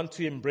that we want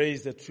to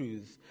embrace the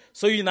truth.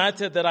 So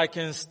united that I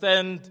can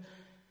stand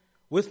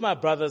with my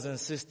brothers and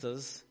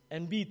sisters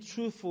and be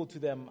truthful to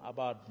them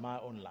about my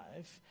own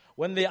life.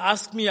 When they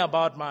ask me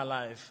about my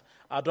life,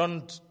 I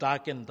don't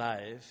duck and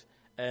dive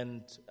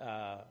and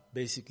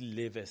basically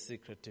live a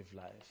secretive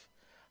life.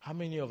 How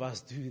many of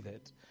us do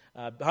that?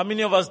 How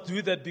many of us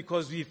do that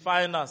because we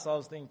find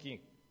ourselves thinking,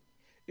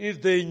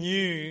 if they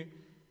knew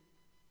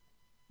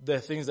the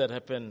things that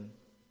happen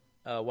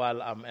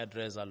while I'm at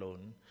rest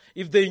alone,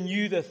 if they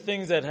knew the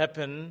things that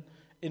happen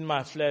in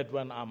my flat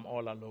when I'm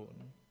all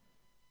alone,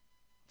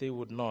 they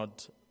would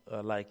not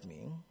like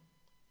me.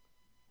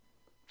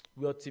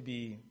 We ought to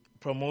be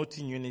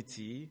promoting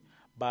unity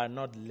by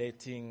not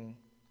letting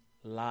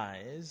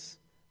lies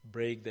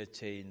break the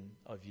chain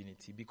of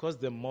unity. Because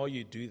the more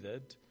you do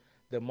that,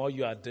 the more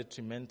you are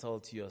detrimental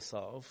to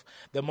yourself,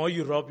 the more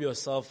you rob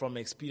yourself from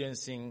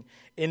experiencing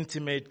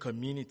intimate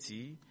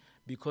community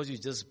because you're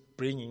just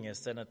bringing a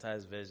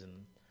sanitized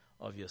version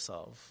of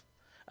yourself.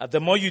 The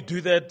more you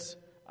do that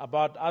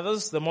about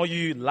others, the more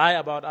you lie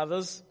about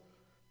others,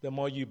 the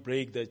more you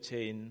break the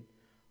chain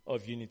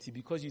of unity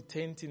because you're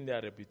tainting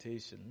their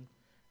reputation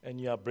and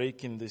you are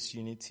breaking this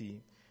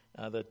unity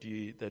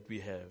that we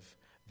have.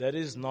 That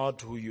is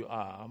not who you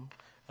are.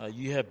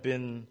 You have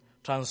been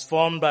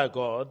transformed by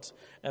God,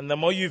 and the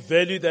more you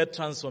value that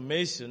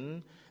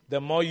transformation, the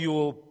more you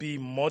will be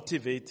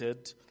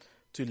motivated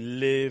to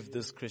live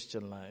this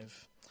Christian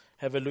life.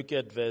 Have a look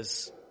at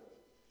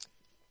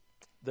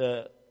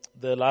the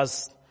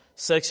last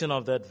section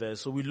of that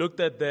verse. So we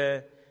looked at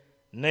the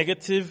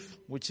negative,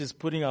 which is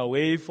putting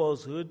away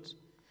falsehood.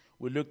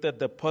 We looked at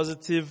the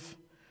positive,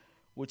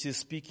 which is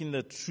speaking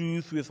the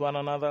truth with one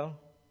another.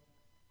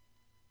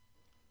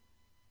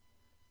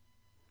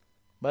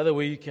 By the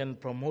way, you can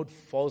promote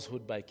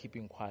falsehood by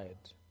keeping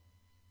quiet.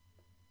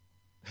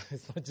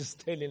 It's not just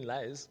telling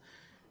lies.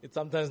 It's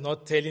sometimes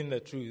not telling the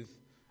truth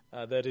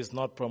that is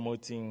not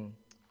promoting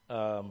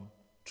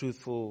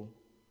truthful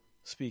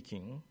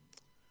speaking.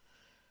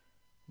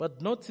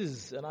 But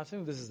notice, and I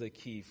think this is the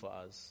key for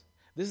us.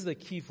 This is the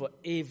key for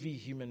every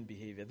human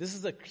behavior. This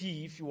is the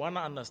key if you want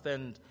to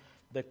understand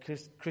the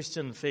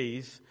Christian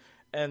faith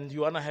and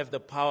you want to have the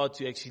power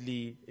to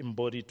actually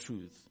embody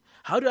truth.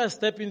 How do I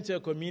step into a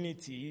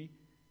community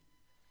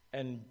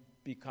and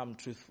become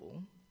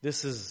truthful?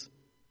 This is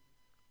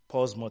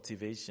Paul's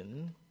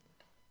motivation.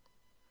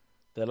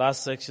 The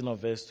last section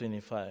of verse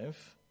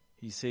 25,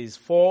 he says,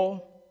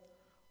 "For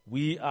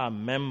we are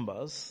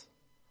members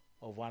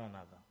of one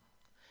another."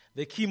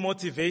 The key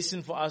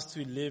motivation for us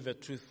to live a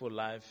truthful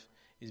life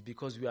is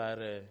because we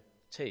are a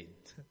chain.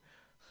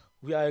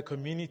 We are a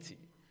community.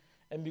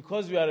 And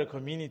because we are a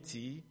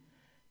community,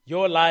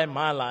 your lie,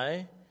 my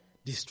lie,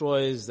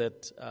 destroys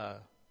that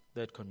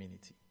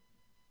community.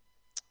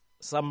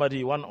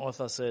 One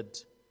author said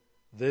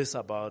this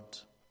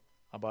about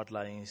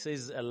lying. He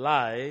says, a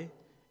lie,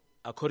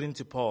 according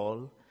to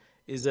Paul,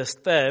 is a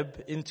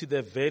stab into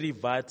the very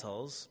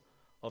vitals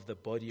of the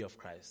body of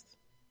Christ.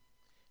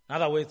 In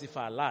other words, if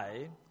I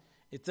lie,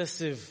 it's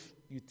as if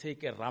you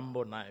take a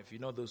Rambo knife, you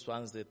know those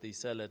ones that they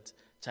sell at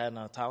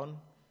Chinatown,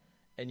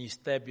 and you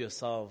stab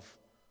yourself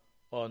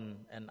on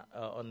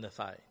the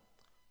thigh.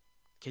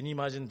 Can you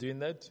imagine doing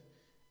that?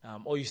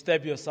 Or you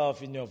stab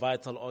yourself in your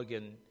vital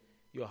organ,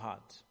 your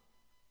heart.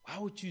 Why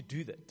would you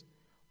do that?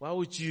 Why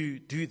would you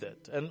do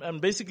that?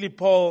 And basically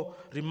Paul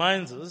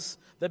reminds us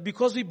that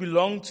because we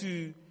belong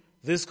to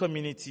this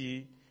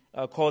community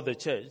called the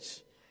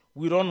church,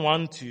 we don't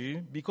want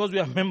to, because we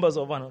are members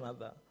of one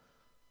another,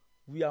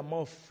 we are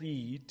more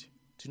freed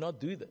to not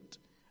do that.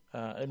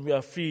 And we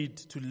are freed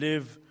to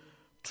live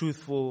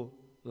truthful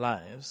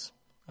lives.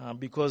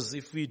 Because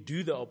if we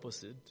do the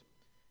opposite,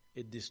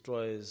 it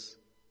destroys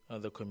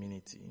the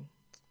community.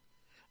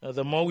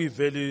 The more we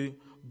value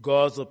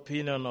God's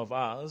opinion of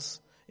us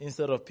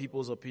instead of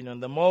people's opinion,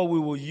 the more we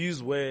will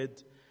use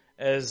word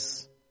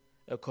as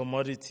a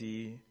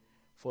commodity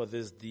for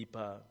this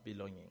deeper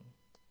belonging.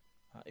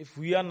 If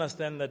we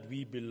understand that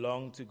we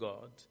belong to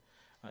God,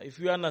 if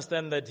we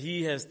understand that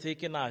He has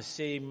taken our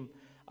shame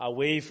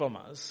away from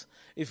us,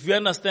 if we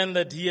understand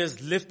that He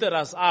has lifted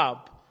us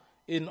up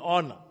in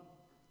honor,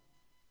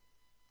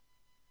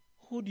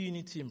 who do you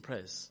need to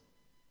impress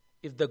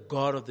if the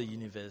God of the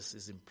universe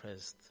is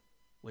impressed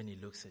when He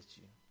looks at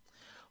you?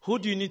 Who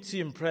do you need to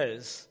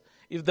impress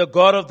if the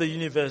God of the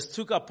universe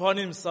took upon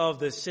Himself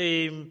the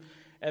shame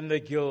and the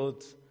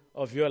guilt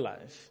of your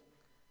life?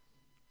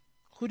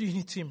 Who do you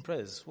need to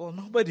impress? Well,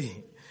 nobody.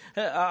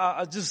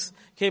 I just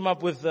came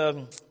up with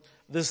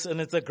this, and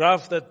it's a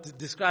graph that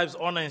describes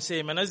honor and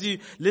shame. And as you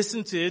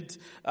listen to it,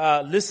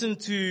 listen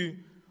to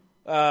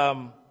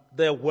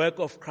the work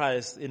of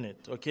Christ in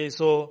it. Okay,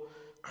 so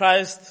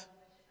Christ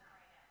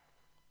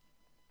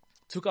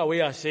took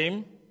away our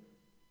shame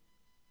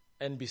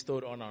and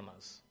bestowed honor on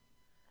us.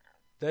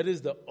 That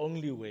is the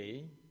only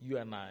way you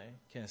and I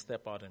can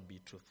step out and be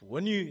truthful.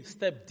 When you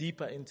step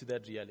deeper into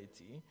that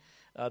reality,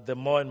 the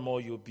more and more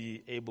you'll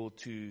be able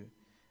to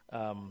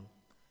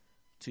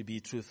be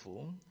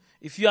truthful.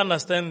 If you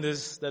understand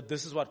this, that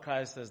this is what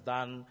Christ has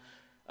done,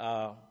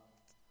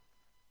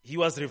 He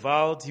was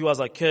reviled, He was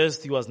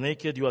accursed, He was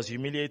naked, He was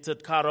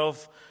humiliated, cut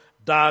off,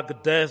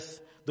 dug, death.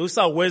 Those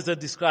are words that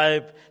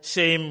describe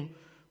shame,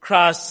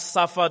 crushed,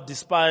 suffered,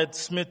 despised,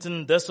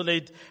 smitten,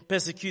 desolate,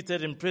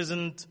 persecuted,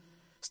 imprisoned,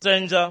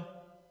 stranger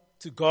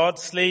to God,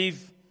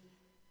 slave.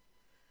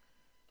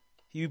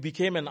 He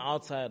became an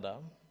outsider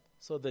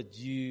so that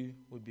you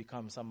would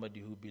become somebody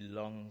who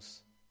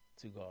belongs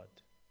to God.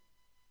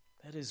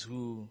 That is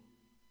who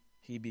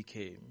He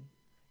became.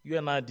 You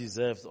and I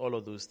deserved all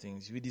of those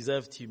things. We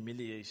deserved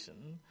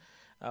humiliation.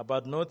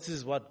 But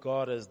notice what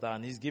God has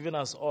done. He's given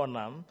us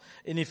honor.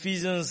 In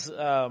Ephesians,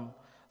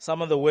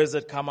 some of the words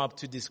that come up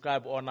to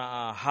describe honor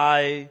are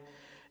high,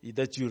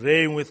 that you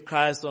reign with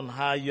Christ on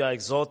high, you are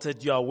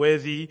exalted, you are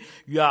worthy,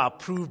 you are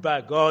approved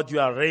by God, you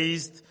are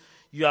raised,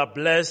 you are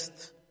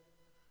blessed,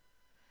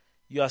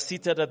 you are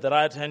seated at the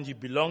right hand, you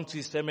belong to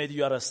His family,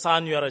 you are a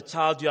son, you are a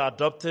child, you are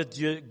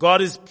adopted,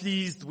 God is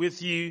pleased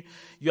with you,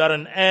 you are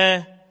an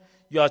heir,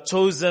 you are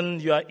chosen,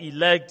 you are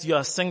elect, you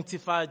are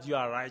sanctified, you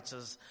are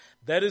righteous.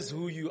 That is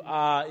who you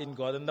are in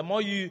God. And the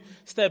more you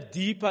step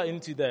deeper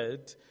into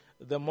that,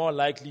 the more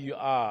likely you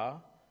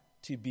are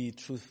to be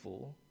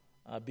truthful.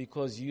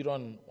 Because you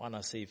don't want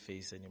to save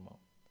face anymore.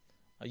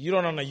 You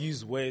don't want to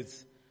use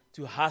words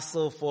to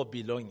hustle for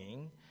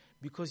belonging,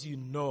 because you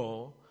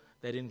know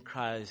that in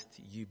Christ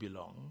you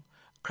belong.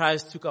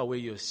 Christ took away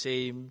your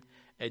shame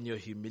and your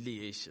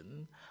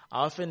humiliation.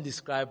 I often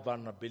describe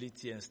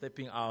vulnerability and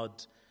stepping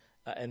out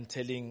and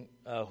telling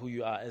who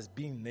you are as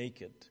being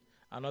naked.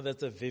 I know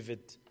that's a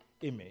vivid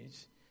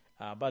image,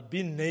 but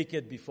being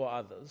naked before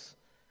others.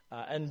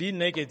 And being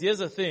naked, here's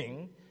the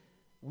thing,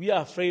 we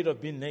are afraid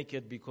of being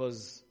naked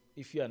because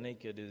if you are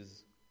naked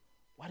is,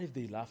 what if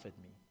they laugh at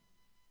me?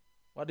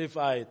 What if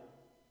I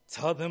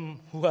tell them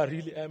who I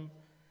really am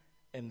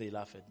and they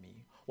laugh at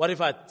me? What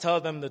if I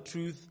tell them the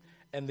truth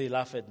and they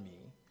laugh at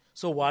me?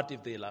 So what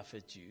if they laugh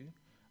at you?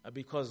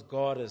 Because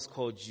God has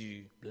called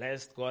you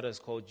blessed, God has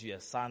called you a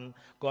son,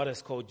 God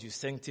has called you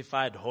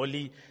sanctified,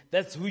 holy.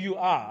 That's who you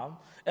are.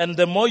 And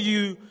the more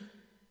you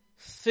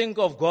think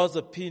of God's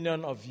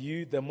opinion of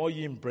you, the more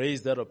you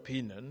embrace that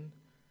opinion,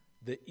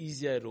 the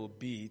easier it will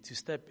be to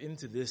step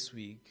into this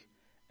week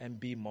and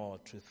be more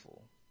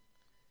truthful.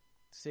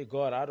 Say,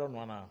 God, I don't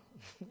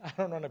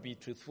wanna be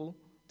truthful,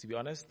 to be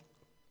honest.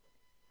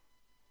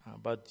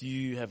 But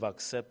you have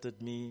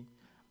accepted me.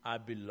 I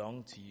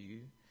belong to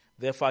you.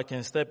 Therefore, I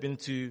can step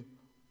into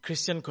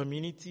Christian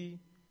community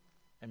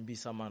and be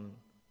someone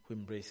who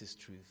embraces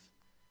truth.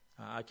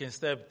 I can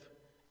step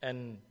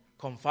and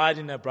confide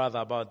in a brother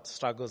about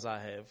struggles I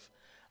have.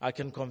 I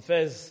can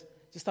confess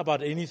just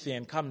about anything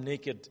and come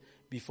naked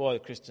before a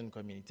Christian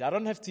community. I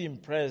don't have to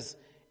impress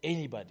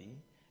anybody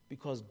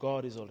because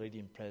God is already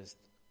impressed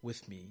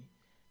with me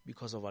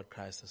because of what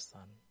Christ has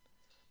done.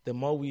 The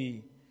more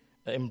we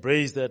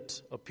embrace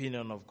that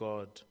opinion of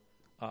God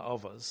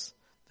of us,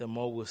 the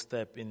more we'll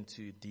step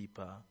into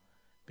deeper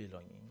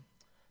belonging.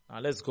 Now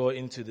let's go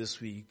into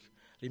this week,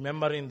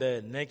 remembering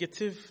the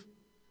negative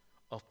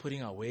of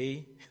putting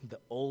away the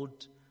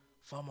old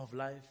form of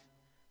life,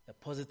 the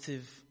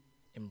positive,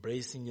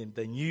 embracing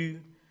the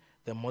new,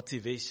 the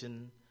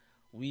motivation.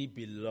 We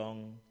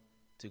belong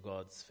to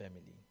God's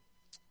family.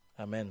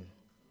 Amen.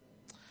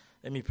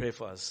 Let me pray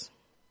for us.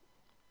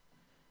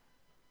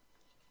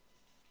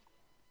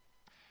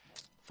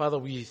 Father,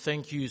 we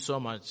thank you so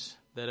much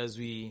that as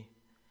we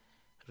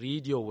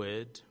read your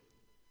word,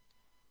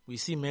 we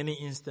see many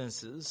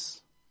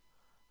instances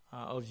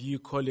of you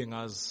calling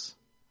us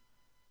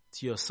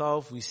to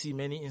yourself. We see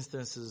many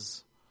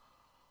instances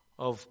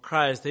of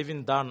Christ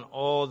having done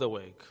all the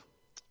work.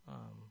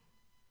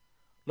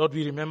 Lord,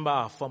 we remember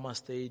our former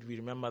state. We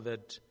remember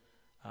that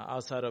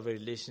outside of a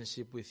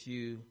relationship with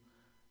you,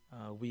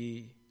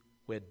 we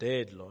were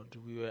dead, Lord.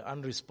 We were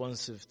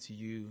unresponsive to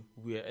you.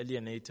 We were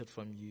alienated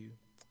from you.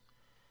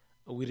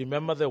 We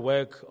remember the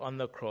work on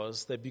the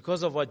cross, that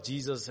because of what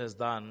Jesus has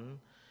done,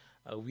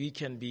 we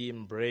can be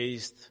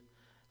embraced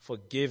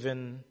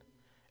forgiven,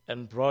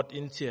 and brought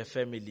into a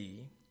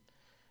family.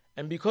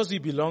 And because we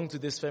belong to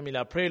this family,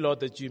 I pray, Lord,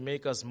 that you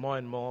make us more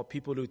and more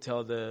people who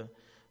tell the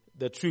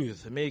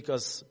truth. Make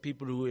us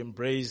people who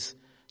embrace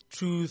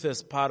truth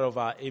as part of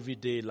our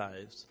everyday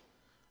lives.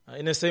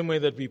 In the same way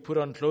that we put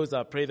on clothes,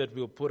 I pray that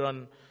we'll put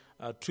on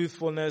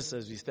truthfulness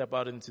as we step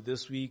out into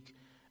this week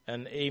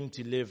and aim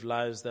to live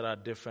lives that are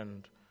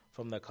different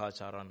from the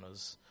culture around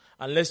us.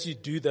 Unless you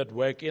do that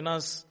work in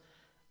us,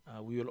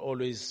 we will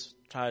always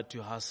try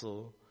to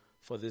hustle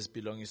for this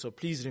belonging. So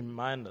please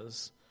remind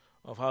us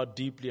of how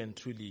deeply and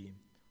truly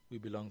we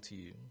belong to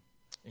you.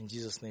 In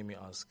Jesus' name we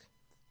ask.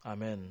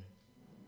 Amen.